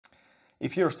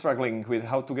If you're struggling with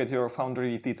how to get your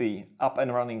Foundry VTT up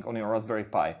and running on your Raspberry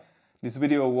Pi, this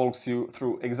video walks you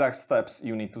through exact steps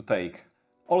you need to take.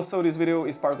 Also, this video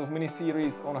is part of a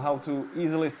mini-series on how to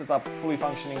easily set up fully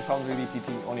functioning Foundry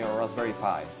VTT on your Raspberry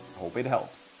Pi. Hope it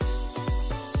helps.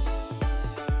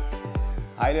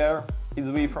 Hi there,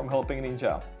 it's V from Helping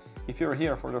Ninja. If you're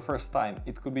here for the first time,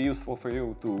 it could be useful for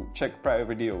you to check prior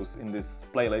videos in this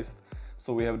playlist,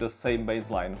 so we have the same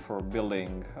baseline for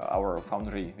building our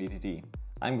Foundry VTT.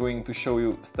 I'm going to show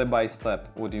you step by step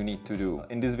what you need to do.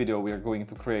 In this video we are going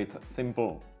to create a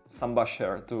simple Samba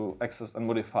share to access and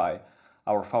modify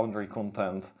our Foundry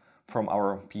content from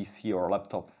our PC or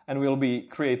laptop. And we'll be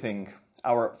creating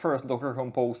our first Docker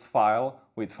Compose file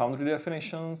with Foundry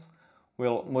definitions.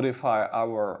 We'll modify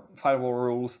our firewall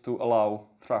rules to allow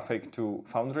traffic to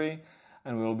Foundry,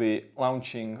 and we'll be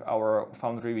launching our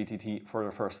Foundry VTT for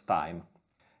the first time.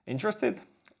 Interested?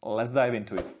 Let's dive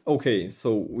into it. Okay,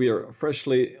 so we are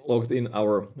freshly logged in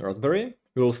our Raspberry.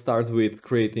 We will start with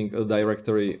creating a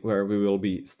directory where we will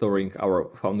be storing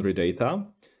our Foundry data.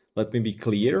 Let me be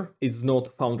clear, it's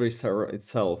not Foundry server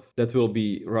itself that will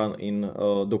be run in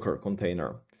a Docker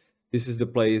container. This is the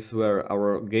place where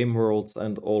our game worlds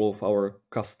and all of our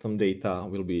custom data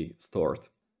will be stored.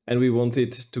 And we want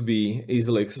it to be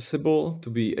easily accessible,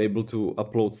 to be able to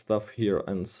upload stuff here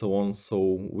and so on.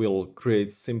 So we'll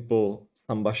create simple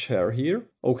Samba share here.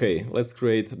 Okay, let's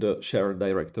create the share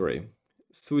directory.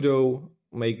 Sudo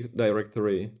make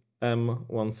directory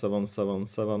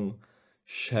m1777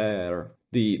 share.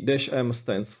 The -m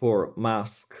stands for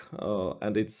mask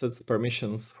and it sets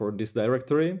permissions for this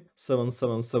directory.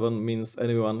 777 means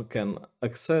anyone can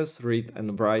access, read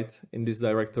and write in this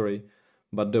directory,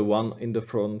 but the one in the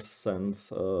front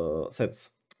sets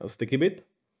a sticky bit.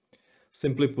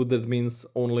 Simply put, that means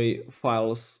only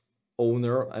files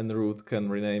owner and root can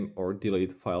rename or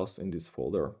delete files in this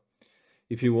folder.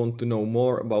 If you want to know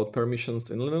more about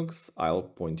permissions in Linux, I'll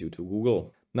point you to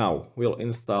Google. Now we'll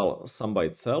install Samba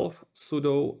itself.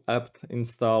 Sudo apt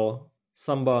install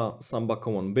Samba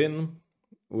common bin.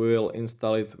 We will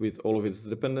install it with all of its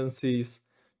dependencies.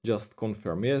 Just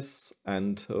confirm yes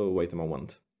and wait a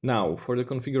moment. Now for the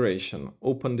configuration,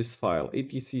 open this file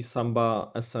etc samba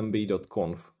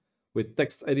smb.conf with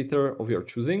text editor of your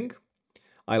choosing.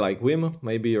 I like Vim,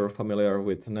 maybe you're familiar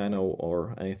with Nano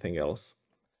or anything else.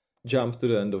 Jump to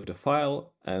the end of the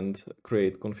file and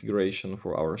create configuration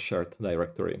for our shared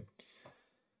directory.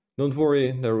 Don't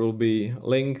worry, there will be a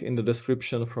link in the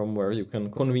description from where you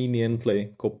can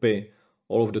conveniently copy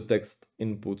all of the text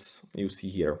inputs you see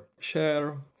here.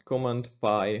 Share, command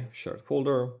pi, shared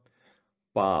folder,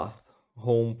 path,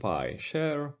 home pi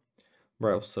share,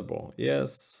 browsable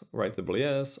yes, writable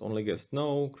yes, only guest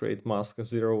no, create mask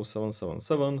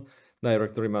 0777,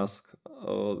 directory mask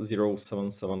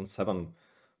 0777.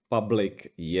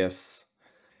 Public yes.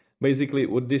 Basically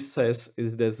what this says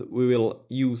is that we will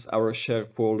use our shared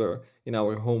folder in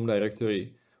our home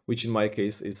directory, which in my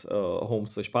case is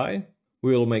home/pi.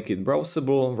 We will make it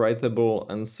browsable, writable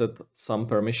and set some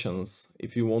permissions.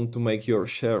 If you want to make your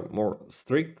share more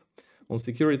strict on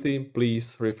security,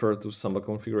 please refer to Samba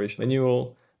configuration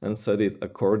manual and set it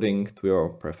according to your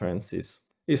preferences.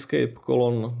 Escape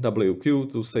 :WQ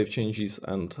to save changes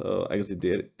and exit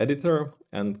the editor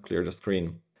and clear the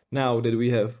screen. Now that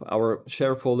we have our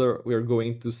share folder, we are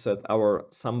going to set our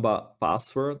Samba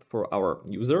password for our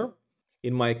user.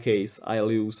 In my case,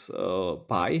 I'll use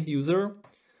pi user.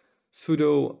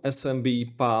 Sudo smb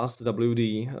pass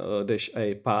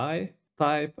wd-a pi.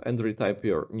 Type and retype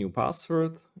your new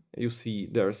password. You see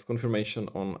there's confirmation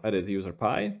on edit user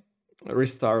pi.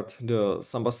 Restart the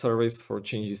Samba service for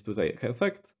changes to take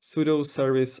effect. Sudo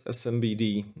service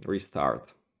smbd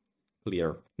restart.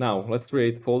 Clear. Now let's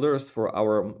create folders for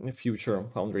our future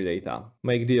Foundry data.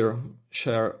 Make dir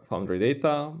share Foundry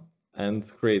data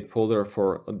and create folder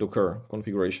for Docker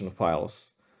configuration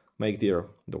files. Make dir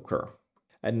Docker.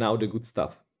 And now the good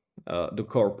stuff, the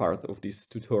core part of this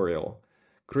tutorial.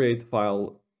 Create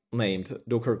file named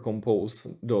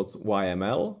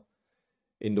dockercompose.yml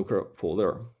in Docker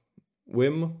folder.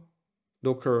 Vim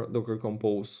docker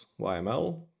compose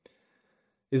yml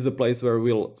is the place where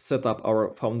we'll set up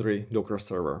our Foundry Docker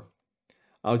server.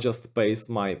 I'll just paste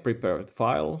my prepared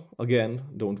file. Again,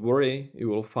 don't worry, you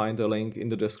will find a link in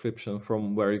the description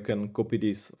from where you can copy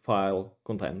this file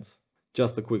contents.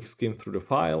 Just a quick skim through the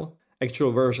file.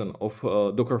 Actual version of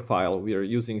Docker file we are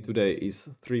using today is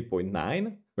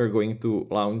 3.9. We're going to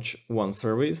launch one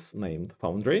service named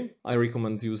Foundry. I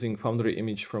recommend using Foundry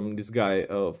image from this guy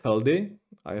Feldy.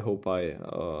 I hope I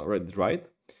read it right.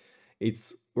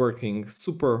 It's working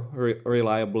super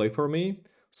reliably for me,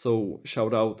 so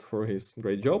shout out for his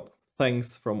great job.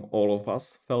 Thanks from all of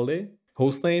us, Feldy.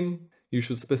 Hostname, you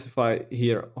should specify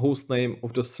here hostname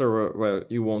of the server where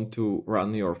you want to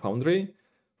run your Foundry.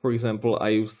 For example, I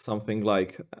use something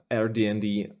like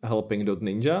rdnd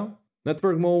helping.ninja.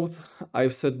 Network mode,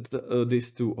 I've set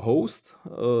this to host.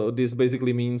 This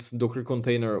basically means Docker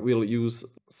container will use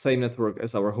same network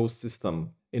as our host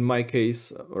system. In my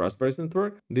case, Raspberry's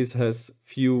network. This has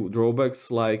few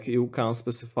drawbacks, like you can't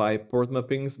specify port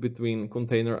mappings between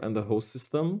container and the host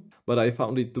system, but I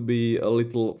found it to be a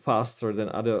little faster than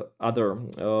other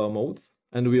modes,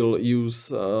 and we'll use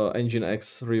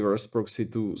Nginx reverse proxy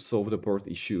to solve the port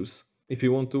issues. If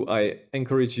you want to, I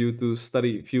encourage you to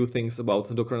study a few things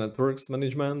about Docker networks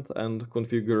management and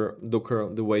configure Docker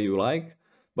the way you like,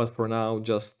 but for now,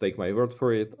 just take my word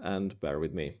for it and bear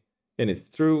with me. And it's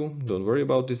true, don't worry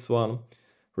about this one.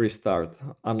 Restart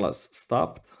unless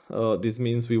stopped. This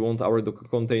means we want our Docker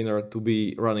container to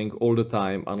be running all the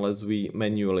time unless we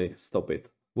manually stop it.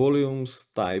 Volumes,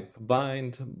 type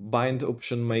bind. Bind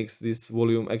option makes this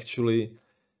volume actually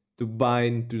to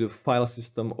bind to the file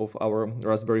system of our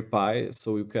Raspberry Pi,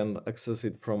 so you can access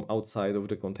it from outside of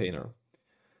the container.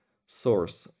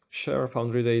 Source, share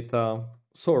Foundry data.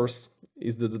 Source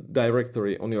is the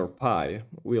directory on your Pi.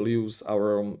 We'll use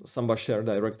our Samba share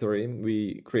directory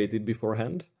we created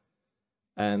beforehand.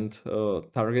 And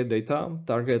target data.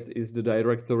 Target is the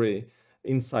directory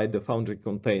inside the Foundry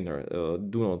container.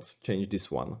 Do not change this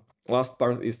one. Last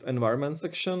part is environment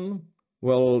section.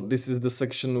 Well, this is the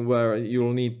section where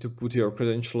you'll need to put your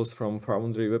credentials from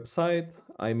Foundry website.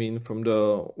 I mean from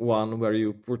the one where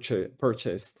you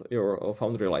purchased your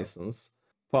Foundry license.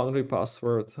 Foundry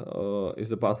password is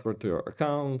the password to your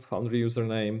account. Foundry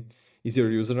username is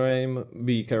your username.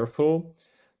 Be careful.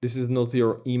 This is not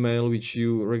your email which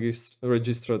you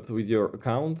registered with your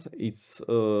account. It's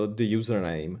the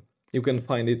username. You can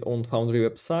find it on Foundry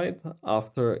website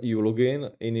after you log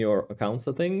in your account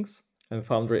settings. And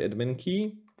Foundry admin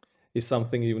key is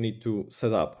something you need to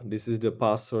set up. This is the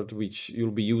password which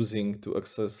you'll be using to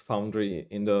access Foundry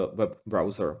in the web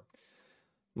browser.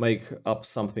 Make up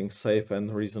something safe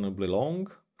and reasonably long.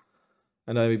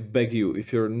 And I beg you,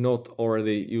 if you're not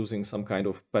already using some kind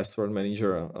of password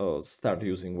manager, start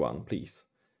using one, please.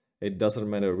 It doesn't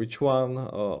matter which one,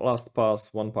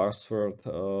 LastPass,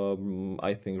 1Password,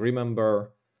 I think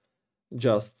Remember.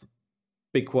 Just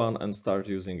pick one and start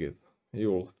using it.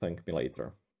 You'll thank me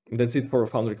later. That's it for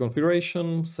Foundry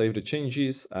configuration. Save the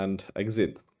changes and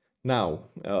exit. Now,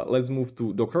 let's move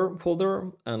to Docker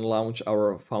folder and launch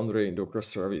our Foundry Docker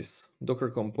service. Docker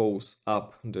compose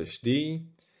app-d.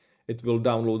 It will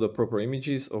download the proper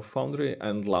images of Foundry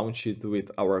and launch it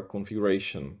with our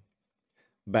configuration.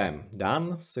 Bam,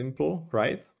 done, simple,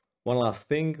 right? One last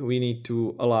thing, we need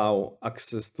to allow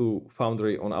access to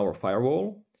Foundry on our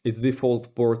firewall. Its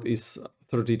default port is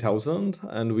 30,000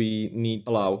 and we need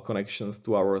to allow connections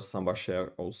to our Samba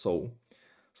share also.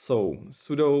 So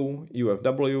sudo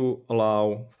ufw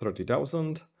allow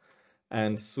 30,000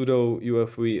 and sudo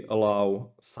ufv allow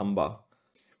Samba.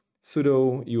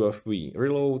 Sudo ufv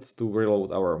reload to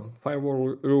reload our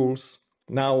firewall rules.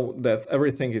 Now that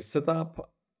everything is set up,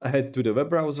 head to the web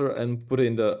browser and put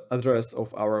in the address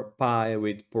of our Pi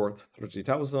with port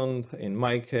 30,000, in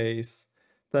my case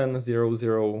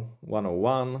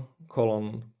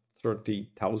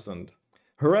 10.0.0.1/30,000.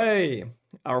 Hooray!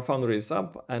 Our Foundry is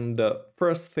up and the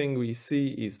first thing we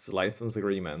see is license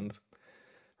agreement.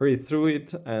 Read through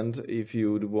it and if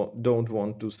you don't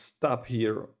want to stop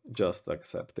here, just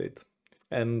accept it.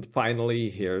 And finally,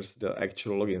 here's the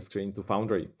actual login screen to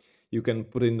Foundry. You can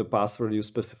put in the password you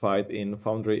specified in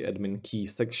Foundry admin key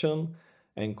section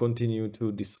and continue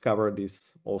to discover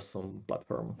this awesome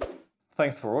platform.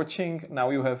 Thanks for watching. Now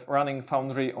you have running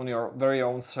Foundry on your very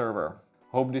own server.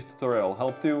 Hope this tutorial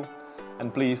helped you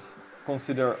and please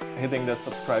consider hitting that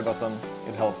subscribe button.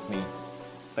 It helps me.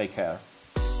 Take care.